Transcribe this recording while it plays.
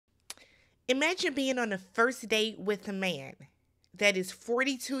Imagine being on a first date with a man that is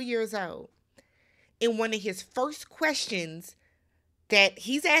 42 years old, and one of his first questions that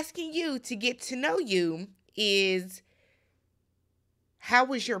he's asking you to get to know you is, how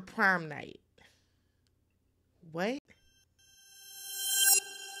was your prom night? What?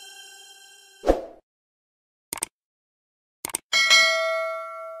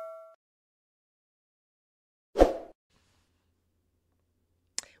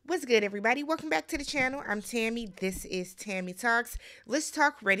 What's good, everybody? Welcome back to the channel. I'm Tammy. This is Tammy Talks. Let's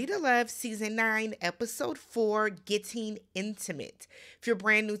talk Ready to Love Season 9, Episode 4, Getting Intimate. If you're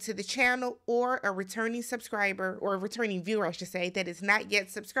brand new to the channel or a returning subscriber, or a returning viewer, I should say, that is not yet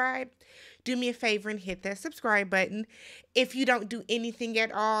subscribed, do me a favor and hit that subscribe button. If you don't do anything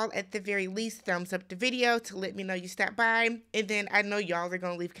at all, at the very least, thumbs up the video to let me know you stopped by. And then I know y'all are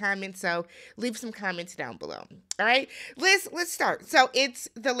going to leave comments, so leave some comments down below. All right, let's start. So it's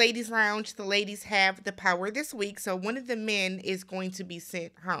the ladies' lounge. The ladies have the power this week, so one of the men is going to be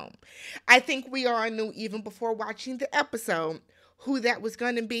sent home. I think we all knew even before watching the episode who that was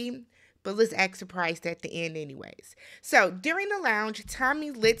going to be, but let's act surprised at the end anyways. So during the lounge, Tommy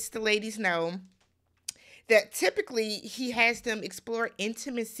lets the ladies know that typically he has them explore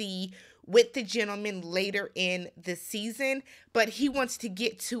intimacy with the gentleman later in the season, but he wants to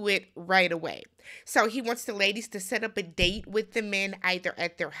get to it right away. So he wants the ladies to set up a date with the men either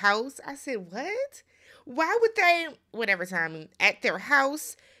at their house. I said, what? Why would they? Whatever, Tommy. At their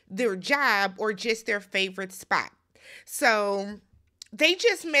house, their job, or just their favorite spot. So they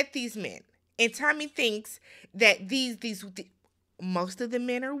just met these men, and Tommy thinks that most of the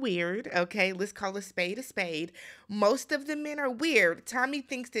men are weird. Okay, let's call a spade a spade. Most of the men are weird. Tommy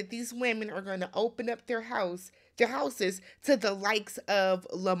thinks that these women are going to open up their houses to the likes of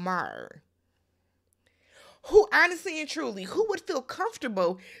Lamar. Who, honestly and truly, who would feel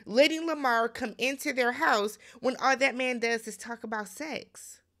comfortable letting Lamar come into their house when all that man does is talk about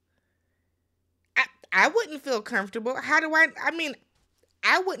sex? I wouldn't feel comfortable.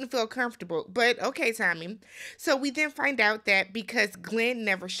 I wouldn't feel comfortable, but okay, Tommy. So we then find out that because Glenn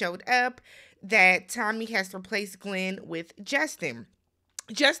never showed up, that Tommy has replaced Glenn with Justin.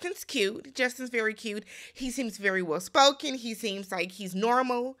 Justin's cute. Justin's very cute. He seems very well spoken. He seems like he's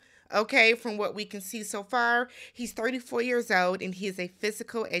normal. Okay, from what we can see so far. He's 34 years old and he is a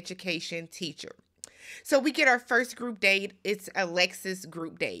physical education teacher. So we get our first group date. It's Alexa's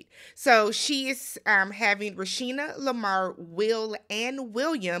group date. So she is having Rashina, Lamar, Will, and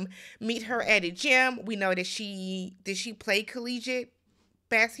William meet her at a gym. We know that she play collegiate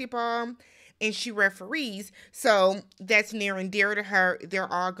basketball and she referees. So that's near and dear to her.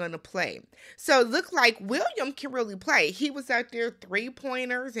 They're all going to play. So it looked like William can really play. He was out there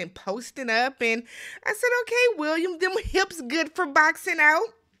 3-pointers and posting up. And I said, okay, William, them hips good for boxing out.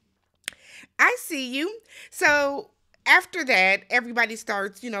 I see you. So after that, everybody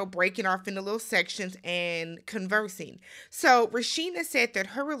starts, breaking off into little sections and conversing. So Rashina said that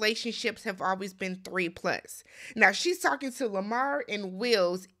her relationships have always been 3+. Now she's talking to Lamar and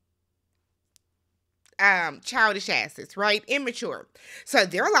Will's childish asses, right? Immature. So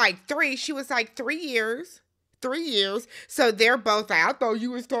they're like 3. She was like 3 years. 3 years. So they're both like, I thought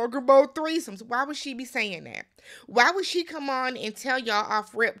you was talking about threesomes. Why would she be saying that? Why would she come on and tell y'all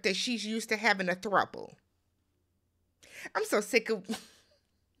off rip that she's used to having a throuple? I'm so sick of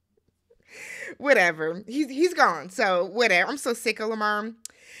whatever. He's gone. So whatever. I'm so sick of Lamar.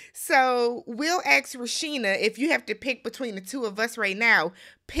 So Will asks Rashina, if you have to pick between the two of us right now,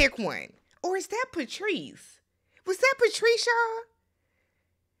 pick one. Or is that Patrice? Was that Patrice, y'all?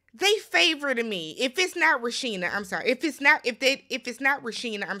 They favor to me. If it's not Rashina, I'm sorry. If it's not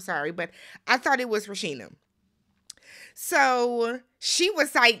Rashina, I'm sorry, but I thought it was Rashina. So she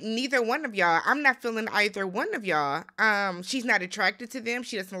was like, neither one of y'all. I'm not feeling either one of y'all. She's not attracted to them.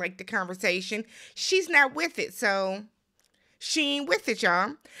 She doesn't like the conversation. She's not with it. So she ain't with it,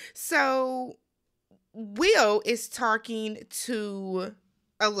 y'all. So Will is talking to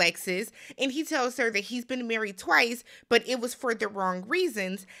Alexis, and he tells her that he's been married twice, but it was for the wrong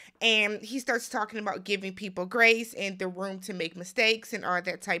reasons. And he starts talking about giving people grace and the room to make mistakes and all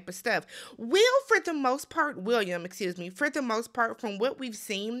that type of stuff. William, for the most part, from what we've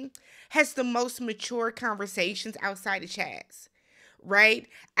seen, has the most mature conversations outside of Chaz. Right?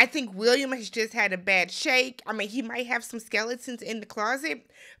 I think William has just had a bad shake. I mean, he might have some skeletons in the closet,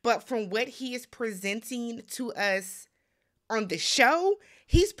 but from what he is presenting to us on the show,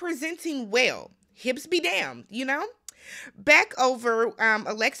 he's presenting well. Hips be damned, Back over,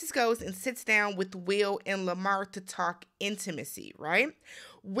 Alexis goes and sits down with Will and Lamar to talk intimacy, right?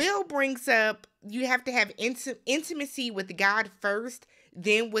 Will brings up you have to have intimacy with God first,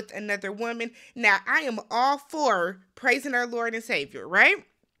 then with another woman. Now, I am all for praising our Lord and Savior, right?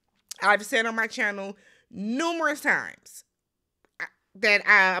 I've said on my channel numerous times that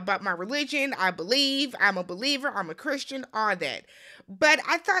about my religion, I believe, I'm a believer, I'm a Christian, all that. But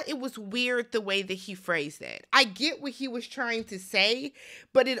I thought it was weird the way that he phrased that. I get what he was trying to say,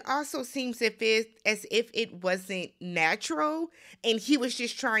 but it also seems as if it wasn't natural and he was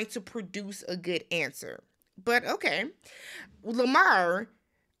just trying to produce a good answer. But okay. Lamar,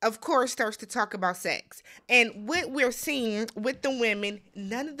 of course, starts to talk about sex. And what we're seeing with the women,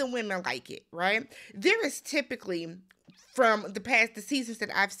 none of the women like it, right? There is typically, from the seasons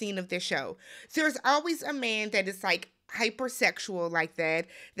that I've seen of this show, there's always a man that is like hypersexual like that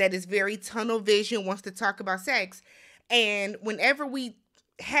is very tunnel vision, wants to talk about sex. And whenever we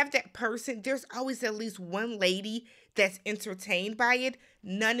have that person, there's always at least one lady that's entertained by it.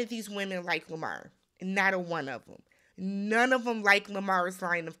 None of these women like Lamar. Not a one of them. None of them like Lamar's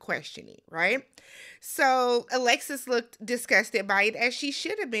line of questioning, right? So Alexis looked disgusted by it, as she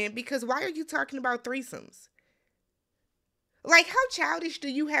should have been, because why are you talking about threesomes? Like, how childish do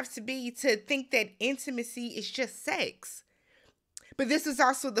you have to be to think that intimacy is just sex? But this is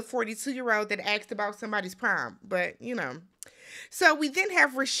also the 42-year-old that asked about somebody's prom. But, you know. So we then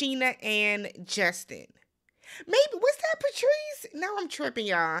have Rashina and Justin. Maybe, was that Patrice? No, I'm tripping,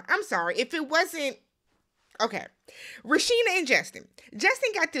 y'all. I'm sorry. If it wasn't, okay. Rashina and Justin.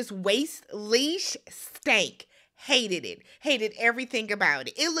 Justin got this waist leash, stank. Hated it. Hated everything about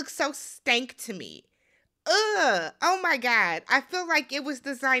it. It looks so stank to me. Ugh. Oh my God. I feel like it was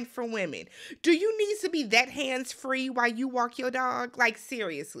designed for women. Do you need to be that hands-free while you walk your dog? Like,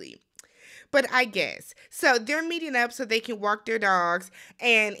 seriously. But I guess. So they're meeting up so they can walk their dogs.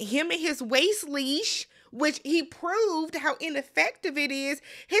 And him and his waist leash, which he proved how ineffective it is,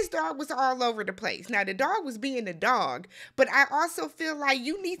 his dog was all over the place. Now, the dog was being a dog, but I also feel like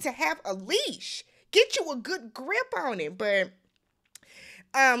you need to have a leash. Get you a good grip on it. But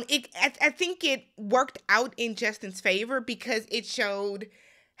I think it worked out in Justin's favor because it showed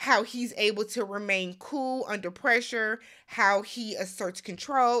how he's able to remain cool under pressure, how he asserts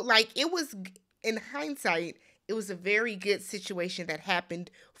control. Like, it was, in hindsight, it was a very good situation that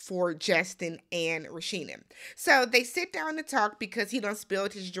happened for Justin and Rashina. So they sit down to talk because he done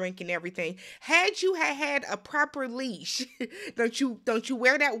spilled his drink and everything. Had you had a proper leash, don't you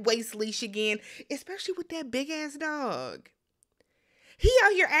wear that waist leash again, especially with that big ass dog. He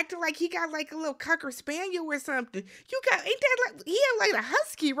out here acting like he got like a little cocker spaniel or something. Ain't that like, he had like a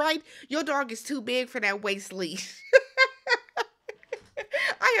husky, right? Your dog is too big for that waist leash.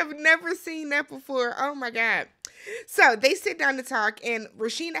 I have never seen that before. Oh my God. So they sit down to talk, and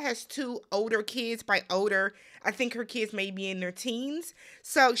Rashina has two older kids. By older, I think her kids may be in their teens.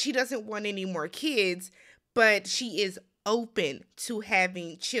 So she doesn't want any more kids, but she is open to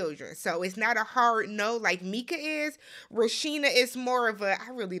having children. So it's not a hard no like Mika is. Rashina is more of a, I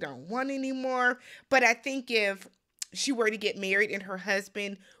really don't want any more. But I think if she were to get married and her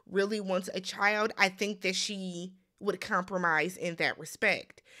husband really wants a child, I think that she would compromise in that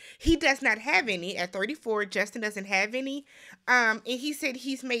respect. He does not have any. At 34, Justin doesn't have any. And he said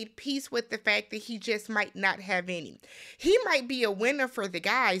he's made peace with the fact that he just might not have any. He might be a winner for the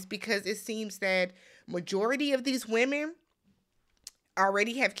guys because it seems that majority of these women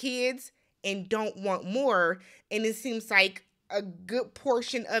already have kids and don't want more. And it seems like a good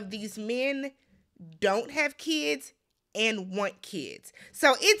portion of these men don't have kids and want kids.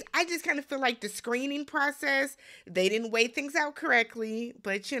 So I just kind of feel like the screening process, they didn't weigh things out correctly,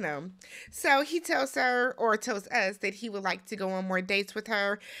 but you know. So he tells her, or tells us, that he would like to go on more dates with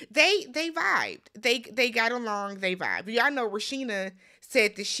her. They vibed. They got along, they vibed. Y'all know Rashina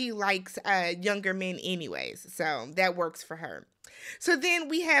said that she likes younger men anyways, so that works for her. So then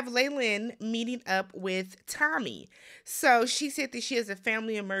we have Laylin meeting up with Tommy. So she said that she has a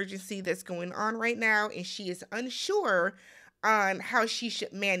family emergency that's going on right now, and she is unsure on how she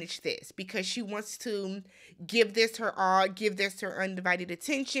should manage this because she wants to give this her all, give this her undivided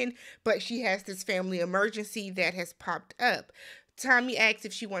attention, but she has this family emergency that has popped up. Tommy asks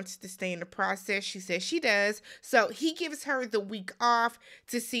if she wants to stay in the process. She says she does. So he gives her the week off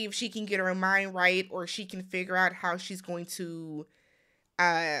to see if she can get her mind right or she can figure out how she's going to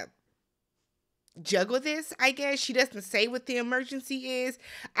juggle this, I guess. She doesn't say what the emergency is.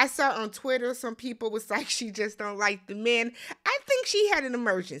 I saw on Twitter some people was like she just don't like the men. I think she had an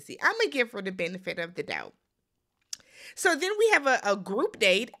emergency. I'm going to give her the benefit of the doubt. So then we have a group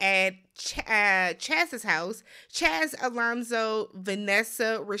date at Chaz's house. Chaz, Alonzo,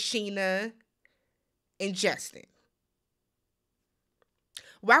 Vanessa, Rashina, and Justin.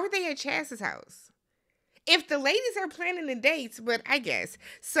 Why were they at Chaz's house? If the ladies are planning the dates, but I guess.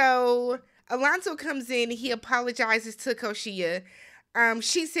 So Alonso comes in, he apologizes to Koshia.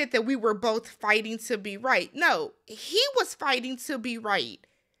 She said that we were both fighting to be right. No, he was fighting to be right.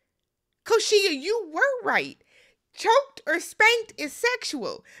 Koshia, you were right. Choked or spanked is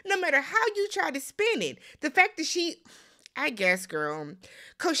sexual, no matter how you try to spin it. The fact that I guess, girl,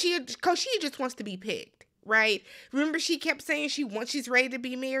 Koshia just wants to be picked, right? Remember, she kept saying she's ready to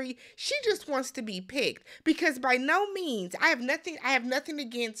be married. She just wants to be picked because by no means, I have nothing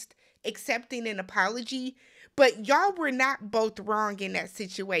against accepting an apology, but y'all were not both wrong in that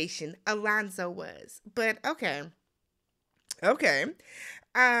situation. Alonzo was, but okay.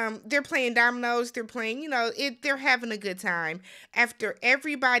 They're playing dominoes. They're playing, they're having a good time. After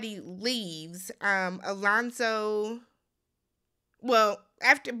everybody leaves,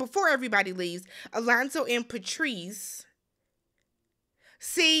 before everybody leaves, Alonzo and Patrice.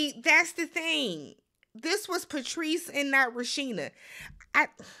 See, that's the thing. This was Patrice and not Rashina.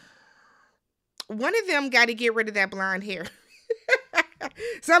 One of them got to get rid of that blonde hair.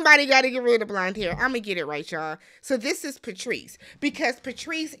 Somebody got to get rid of the blonde hair. I'm going to get it right, y'all. So this is Patrice. Because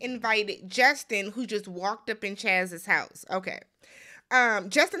Patrice invited Justin, who just walked up in Chaz's house. Okay.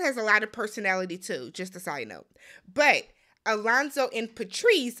 Justin has a lot of personality, too. Just a side note. But Alonzo and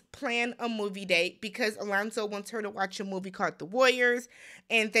Patrice plan a movie date because Alonzo wants her to watch a movie called The Warriors.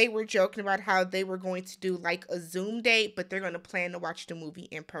 And they were joking about how they were going to do like a Zoom date, but they're going to plan to watch the movie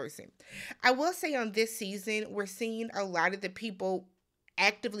in person. I will say on this season, we're seeing a lot of the people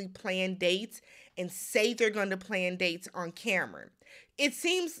actively plan dates and say they're going to plan dates on camera. It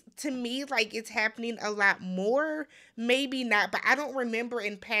seems to me like it's happening a lot more. Maybe not, but I don't remember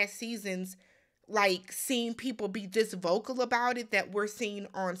in past seasons like seeing people be this vocal about it that we're seeing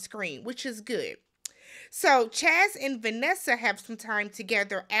on screen, which is good. So Chaz and Vanessa have some time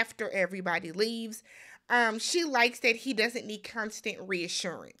together after everybody leaves. She likes that he doesn't need constant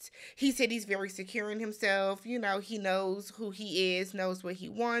reassurance. He said he's very secure in himself. He knows who he is, knows what he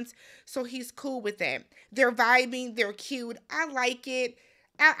wants. So he's cool with that. They're vibing. They're cute. I like it.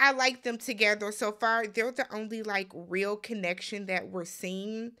 I like them together so far. They're the only like real connection that we're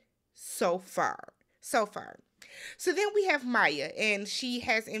seeing so far. So then we have Maya, and she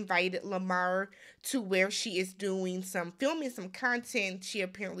has invited Lamar to where she is filming some content. She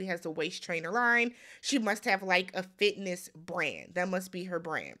apparently has a waist trainer line. She must have like a fitness brand. That must be her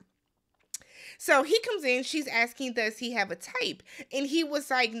brand. So he comes in, she's asking, does he have a type? And he was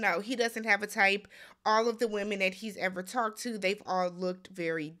like, no, he doesn't have a type. All of the women that he's ever talked to, they've all looked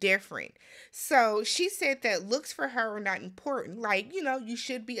very different. So she said that looks for her are not important. Like, you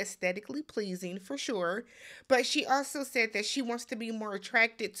should be aesthetically pleasing for sure. But she also said that she wants to be more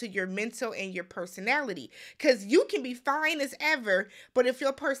attracted to your mental and your personality. Because you can be fine as ever, but if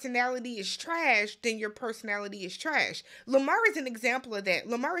your personality is trash, then your personality is trash. Lamar is an example of that.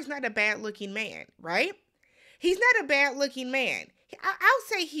 Lamar is not a bad looking man, right? He's not a bad looking man. I'll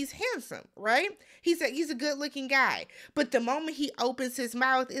say he's handsome, right? He's a good looking guy. But the moment he opens his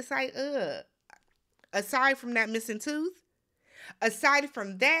mouth, it's like, aside from that missing tooth, aside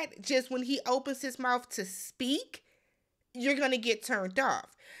from that, just when he opens his mouth to speak, you're going to get turned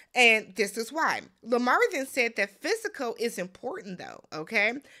off. And this is why. Lamar then said that physical is important, though,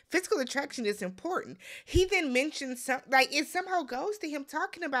 okay? Physical attraction is important. He then mentioned it somehow goes to him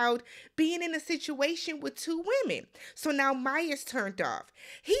talking about being in a situation with two women. So now Maya's turned off.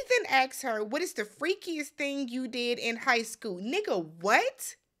 He then asks her, what is the freakiest thing you did in high school? Nigga,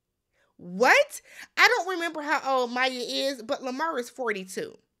 what? What? I don't remember how old Maya is, but Lamar is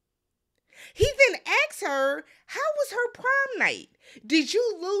 42. He then asks her, how was her prom night? Did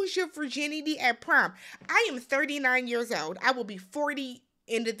you lose your virginity at prom? I am 39 years old. I will be 40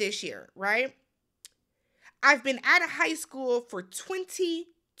 end of this year, right? I've been out of high school for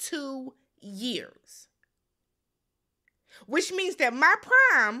 22 years. Which means that my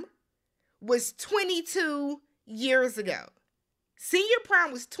prom was 22 years ago. Senior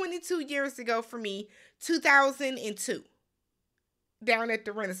prom was 22 years ago for me, 2002. Down at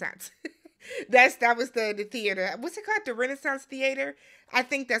the Renaissance. That was the theater. What's it called? The Renaissance Theater? I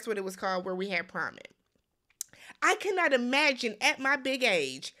think that's what it was called, where we had prom at. I cannot imagine at my big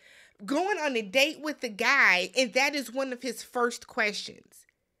age going on a date with a guy and that is one of his first questions.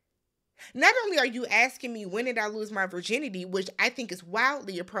 Not only are you asking me when did I lose my virginity, which I think is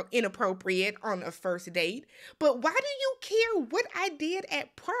wildly inappropriate on a first date, but why do you care what I did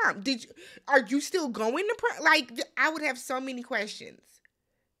at prom? Are you still going to prom? Like, I would have so many questions.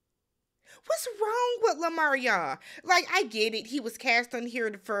 What's wrong with Lamar, y'all? Like, I get it. He was cast on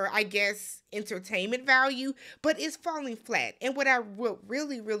here for, I guess, entertainment value, but it's falling flat. And what I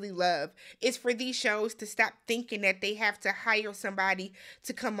really, really love is for these shows to stop thinking that they have to hire somebody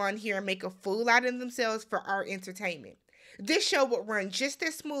to come on here and make a fool out of themselves for our entertainment. This show would run just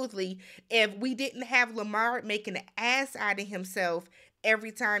as smoothly if we didn't have Lamar making an ass out of himself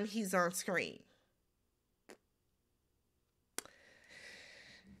every time he's on screen.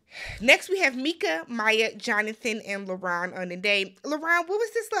 Next, we have Mika, Maya, Jonathan, and LaRon on the date. LaRon, what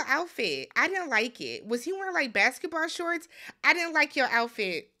was this little outfit? I didn't like it. Was he wearing like basketball shorts? I didn't like your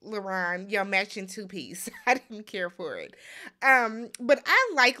outfit, LaRon, your matching two-piece. I didn't care for it. But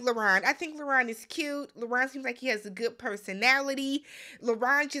I like LaRon. I think LaRon is cute. LaRon seems like he has a good personality.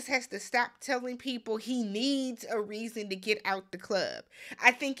 LaRon just has to stop telling people he needs a reason to get out the club.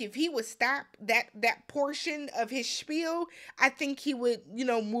 I think if he would stop that portion of his spiel, I think he would,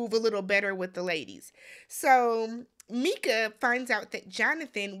 move a little better with the ladies. So Mika finds out that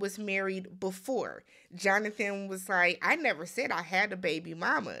Jonathan was married before. Jonathan was like, I never said I had a baby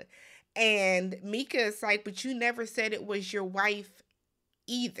mama. And Mika is like, but you never said it was your wife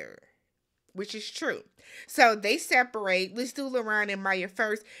either. Which is true. So they separate. Let's do LaRon and Maya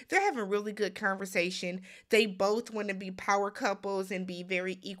first. They're having really good conversation. They both want to be power couples and be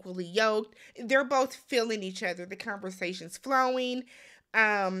very equally yoked. They're both feeling each other. The conversation's flowing.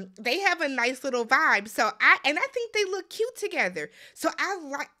 They have a nice little vibe. So I think they look cute together. So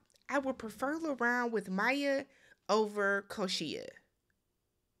I would prefer LaRon with Maya over Koshia.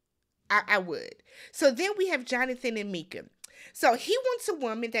 I would. So then we have Jonathan and Mika. So he wants a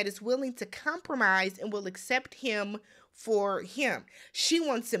woman that is willing to compromise and will accept him for him. She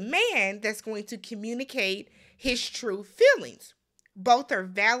wants a man that's going to communicate his true feelings. Both are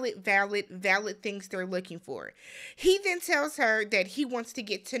valid things they're looking for. He then tells her that he wants to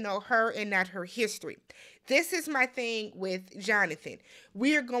get to know her and not her history. This is my thing with Jonathan.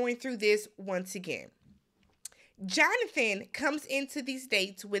 We are going through this once again. Jonathan comes into these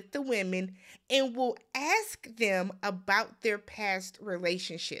dates with the women and will ask them about their past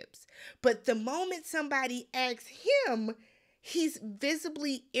relationships. But the moment somebody asks him, he's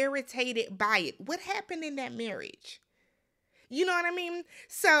visibly irritated by it. What happened in that marriage? You know what I mean?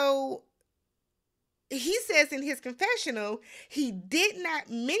 So he says in his confessional, he did not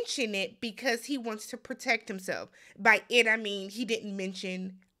mention it because he wants to protect himself. By it, I mean he didn't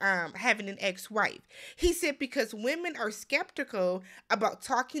mention having an ex-wife. He said because women are skeptical about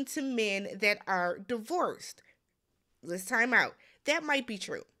talking to men that are divorced. Let's time out. That might be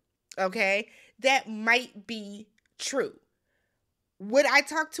true. Okay? That might be true. Would I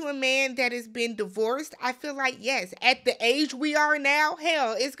talk to a man that has been divorced? I feel like yes. At the age we are now,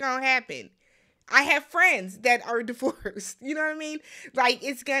 hell, it's gonna happen. I have friends that are divorced. You know what I mean? Like,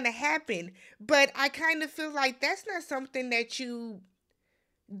 it's gonna happen. But I kind of feel like that's not something that you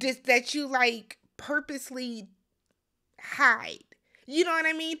like purposely hide. You know what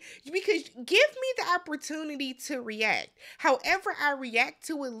I mean? Because give me the opportunity to react. However I react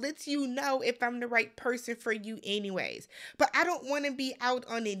to it lets you know if I'm the right person for you anyways. But I don't want to be out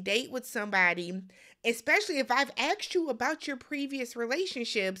on a date with somebody, especially if I've asked you about your previous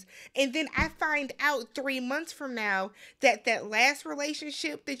relationships, and then I find out 3 months from now that last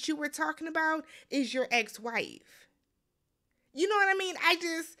relationship that you were talking about is your ex-wife. You know what I mean? I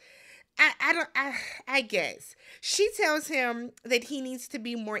guess. She tells him that he needs to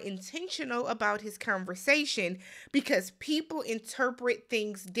be more intentional about his conversation because people interpret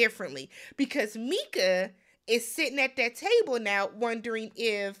things differently. Because Mika is sitting at that table now wondering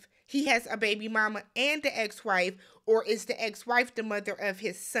if he has a baby mama and the ex-wife, or is the ex-wife the mother of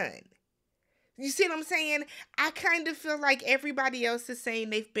his son? You see what I'm saying? I kind of feel like everybody else is saying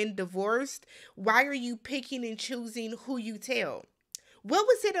they've been divorced. Why are you picking and choosing who you tell? What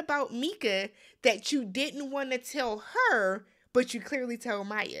was it about Mika that you didn't want to tell her, but you clearly told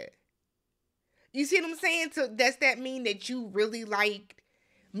Maya? You see what I'm saying? So does that mean that you really liked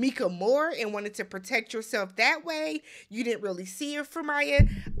Mika more and wanted to protect yourself that way? You didn't really see her for Maya?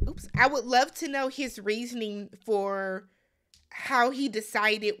 Oops. I would love to know his reasoning for how he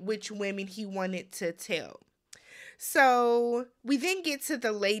decided which women he wanted to tell. So we then get to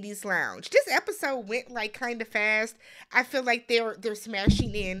the ladies' lounge. This episode went like kind of fast. I feel like they're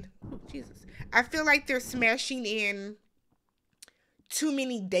smashing in. Oh, Jesus. I feel like they're smashing in too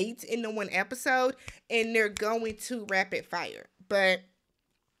many dates into one episode, and they're going too rapid fire. But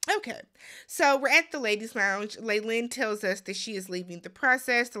Okay, so we're at the ladies' lounge. Laylin tells us that she is leaving the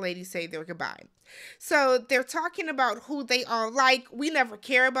process. The ladies say their goodbye. So they're talking about who they all like. We never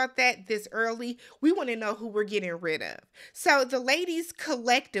care about that this early. We want to know who we're getting rid of. So the ladies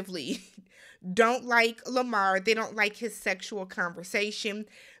collectively don't like Lamar. They don't like his sexual conversation.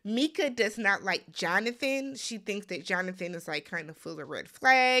 Mika does not like Jonathan. She thinks that Jonathan is like kind of full of red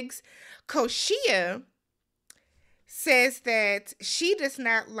flags. Koshia says that she does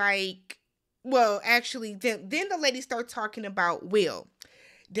not like, well, actually, then the ladies start talking about Will.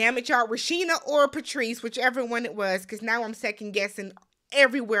 Damn it, y'all, Rashina or Patrice, whichever one it was, because now I'm second guessing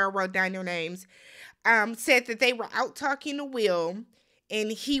everywhere I wrote down their names, said that they were out talking to Will,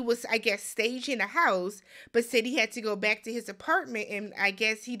 and he was, I guess, staging a house, but said he had to go back to his apartment, and I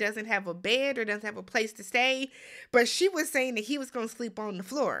guess he doesn't have a bed or doesn't have a place to stay, but she was saying that he was going to sleep on the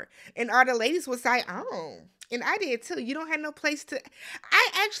floor, and all the ladies was like, oh, and I did too, you don't have no place to, I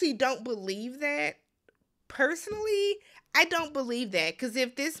actually don't believe that, personally. I don't believe that, because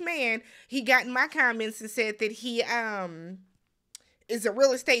if this man, he got in my comments and said that he is a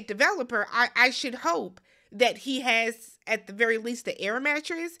real estate developer, I should hope that he has at the very least the air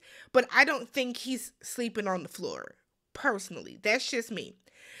mattress, but I don't think he's sleeping on the floor. Personally, that's just me.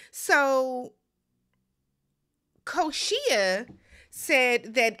 So Koshia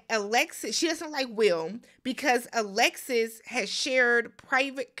said that Alexis, she doesn't like Will because Alexis has shared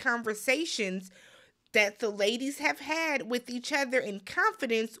private conversations that the ladies have had with each other in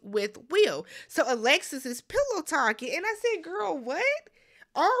confidence with Will. So Alexis is pillow talking. And I said, girl, what?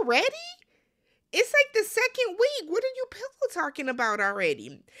 Already? It's like the second week. What are you pillow talking about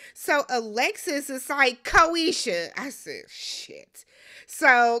already? So Alexis is like, Koisha. I said, shit.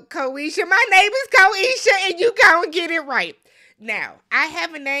 So Koisha, my name is Koisha, and you go and get it right. Now, I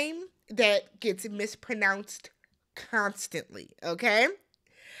have a name that gets mispronounced constantly, okay?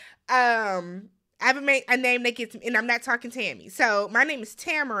 I have a name that gets, and I'm not talking Tammy. So my name is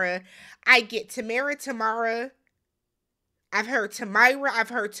Tamara. I get Tamara, Tamara. I've heard Tamira. I've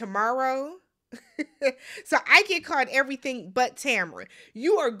heard tomorrow. So I get called everything but Tamara.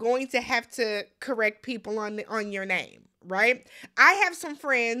 You are going to have to correct people on your name, right? I have some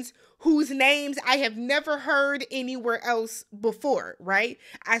friends whose names I have never heard anywhere else before, right?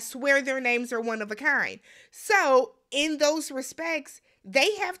 I swear their names are one of a kind. So in those respects,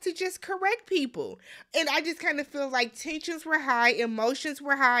 they have to just correct people. And I just kind of feel like tensions were high, emotions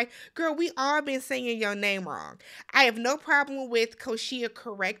were high. Girl, we all been saying your name wrong. I have no problem with Koshia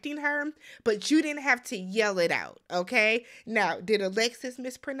correcting her, but you didn't have to yell it out, okay? Now, did Alexis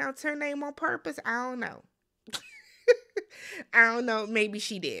mispronounce her name on purpose? I don't know. I don't know. Maybe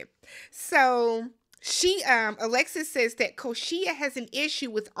she did. So Alexis says that Koshia has an issue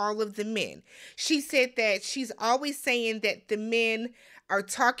with all of the men. She said that she's always saying that the men are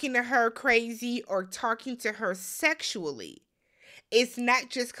talking to her crazy or talking to her sexually. It's not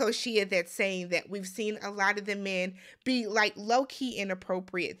just Koshia that's saying that. We've seen a lot of the men be like low-key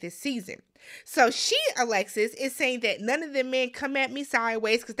inappropriate this season. So Alexis, is saying that none of the men come at me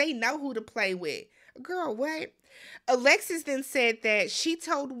sideways because they know who to play with. Girl, what? Alexis then said that she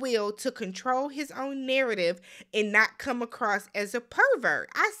told Will to control his own narrative and not come across as a pervert.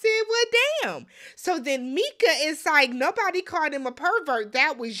 I said, well, damn. So then Mika is like, nobody called him a pervert.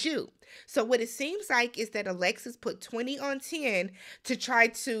 That was you. So what it seems like is that Alexis put 20 on 10 to try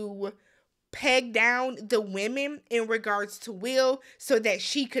to peg down the women in regards to Will so that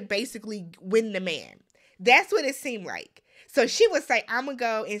she could basically win the man. That's what it seemed like. So she was like, I'm going to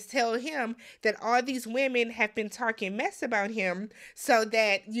go and tell him that all these women have been talking mess about him so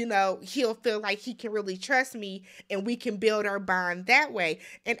that, he'll feel like he can really trust me and we can build our bond that way.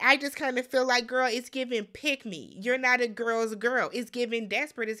 And I just kind of feel like, girl, it's giving pick me. You're not a girl's girl. It's giving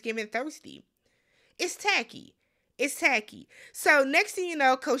desperate. It's giving thirsty. It's tacky. It's tacky. So next thing you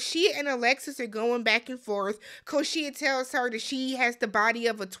know, Koshia and Alexis are going back and forth. Koshia tells her that she has the body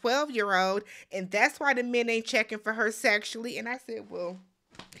of a 12-year-old, and that's why the men ain't checking for her sexually. And I said, well,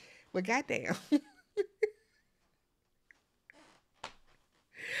 goddamn.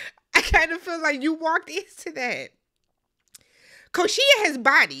 I kind of feel like you walked into that. Koshia has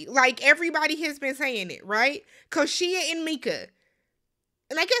body. Like everybody has been saying it, right? Koshia and Mika.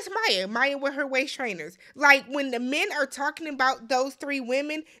 And I guess Maya with her waist trainers. Like, when the men are talking about those three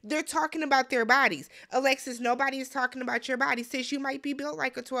women, they're talking about their bodies. Alexis, nobody is talking about your body. Sis, you might be built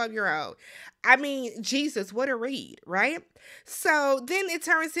like a 12-year-old. I mean, Jesus, what a read, right? So then it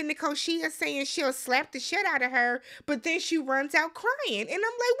turns into Koshia saying she'll slap the shit out of her, but then she runs out crying. And I'm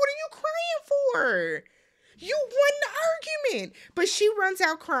like, what are you crying for? You won the argument. But she runs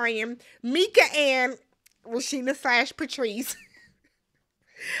out crying. Mika and Rashina / Patrice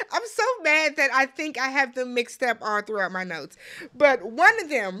I'm so mad that I think I have them mixed up all throughout my notes. But one of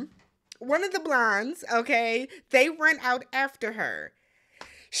the blondes, okay, they run out after her.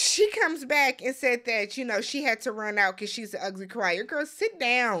 She comes back and said that, she had to run out because she's an ugly crier. Girl, sit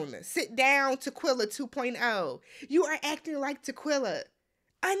down. Sit down, Tequila 2.0. You are acting like Tequila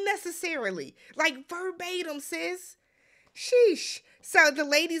unnecessarily. Like verbatim, sis. Sheesh. So the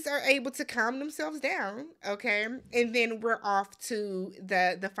ladies are able to calm themselves down, okay? And then we're off to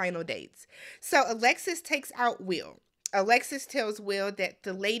the final dates. So Alexis takes out Will. Alexis tells Will that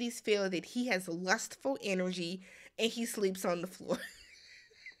the ladies feel that he has lustful energy and he sleeps on the floor.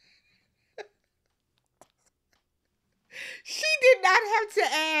 She did not have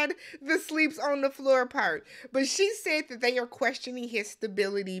to add the sleeps on the floor part, but she said that they are questioning his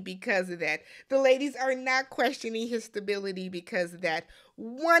stability because of that. The ladies are not questioning his stability because of that.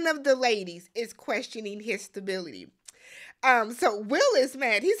 One of the ladies is questioning his stability. So Will is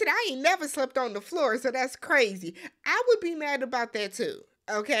mad. He said, I ain't never slept on the floor, so that's crazy. I would be mad about that too,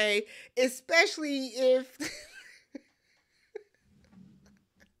 okay? Especially if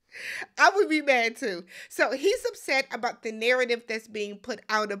I would be mad too. So he's upset about the narrative that's being put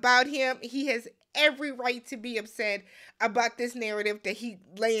out about him. He has every right to be upset about this narrative that he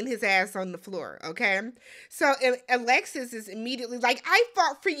laying his ass on the floor, okay? So Alexis is immediately like, I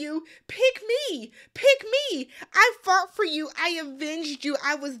fought for you. Pick me. Pick me. I fought for you. I avenged you.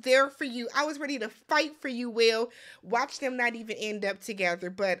 I was there for you. I was ready to fight for you, Will. Watch them not even end up together.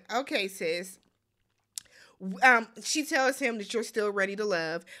 But okay, sis. She tells him that you're still ready to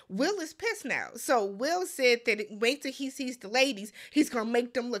love. Will is pissed now. So Will said that wait till he sees the ladies, he's gonna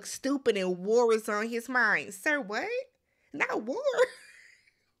make them look stupid and war is on his mind. Sir, what? Not war.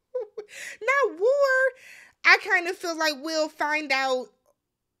 Not war. I kind of feel like we'll find out.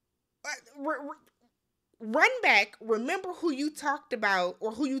 Run back, remember who you talked about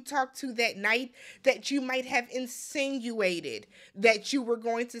or who you talked to that night that you might have insinuated that you were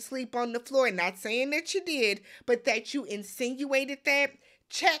going to sleep on the floor. Not saying that you did, but that you insinuated that.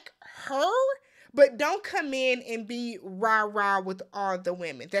 Check her, but don't come in and be rah-rah with all the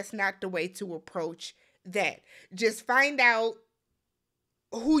women. That's not the way to approach that. Just find out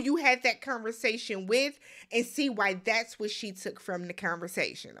who you had that conversation with and see why that's what she took from the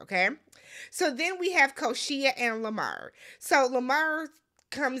conversation, okay? So then we have Koshia and Lamar. So Lamar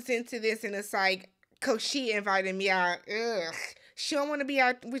comes into this and it's like, Koshia invited me out. Ugh. She don't want to be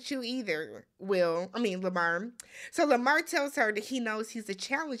out with you either, Lamar. So Lamar tells her that he knows he's a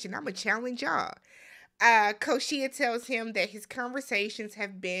challenge and I'm a challenge y'all. Koshia tells him that his conversations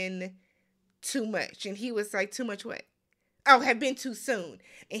have been too much. And he was like, too much what? Oh, have been too soon.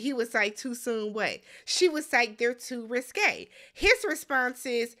 And he was like, too soon what? She was like, they're too risque. His response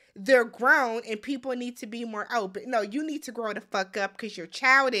is, they're grown and people need to be more open. No, you need to grow the fuck up because you're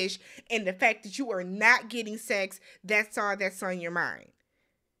childish. And the fact that you are not getting sex, that's all that's on your mind.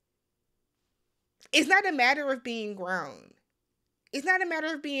 It's not a matter of being grown. It's not a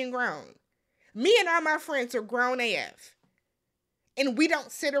matter of being grown. Me and all my friends are grown AF. And we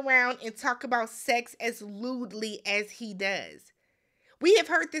don't sit around and talk about sex as lewdly as he does. We have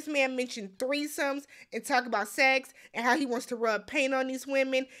heard this man mention threesomes and talk about sex and how he wants to rub paint on these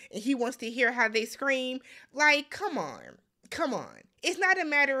women and he wants to hear how they scream. Like, come on. Come on. It's not a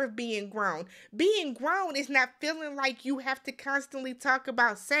matter of being grown. Being grown is not feeling like you have to constantly talk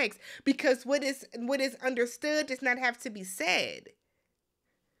about sex because what is understood does not have to be said.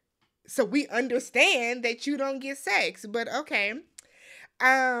 So we understand that you don't get sex, but okay.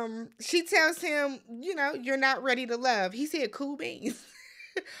 She tells him, you're not ready to love. He said, cool beans.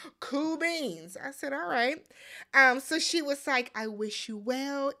 Cool beans. I said, all right. So she was like, I wish you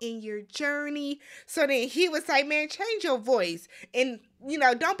well in your journey. So then he was like, man, change your voice. And,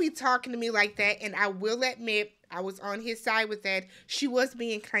 don't be talking to me like that. And I will admit, I was on his side with that. She was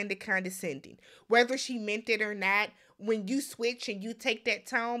being kind of condescending. Whether she meant it or not, when you switch and you take that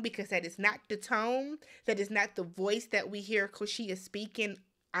tone, because that is not the tone, that is not the voice that we hear Koshia speaking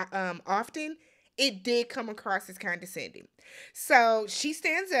often, it did come across as condescending. So she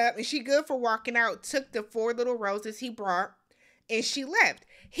stands up and she good for walking out, took the 4 little roses he brought, and she left.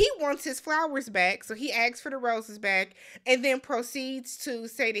 He wants his flowers back, so he asks for the roses back and then proceeds to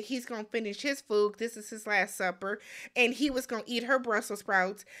say that he's going to finish his food. This is his last supper, and he was going to eat her Brussels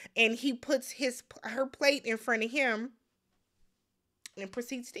sprouts, and he puts her plate in front of him and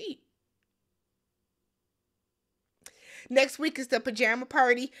proceeds to eat. Next week is the pajama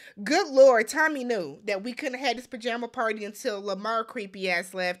party. Good Lord, Tommy knew that we couldn't have had this pajama party until Lamar creepy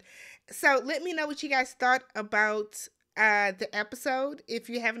ass left. So let me know what you guys thought about the episode. If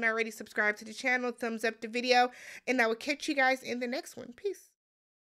you haven't already subscribed to the channel, thumbs up the video, and I will catch you guys in the next one. Peace.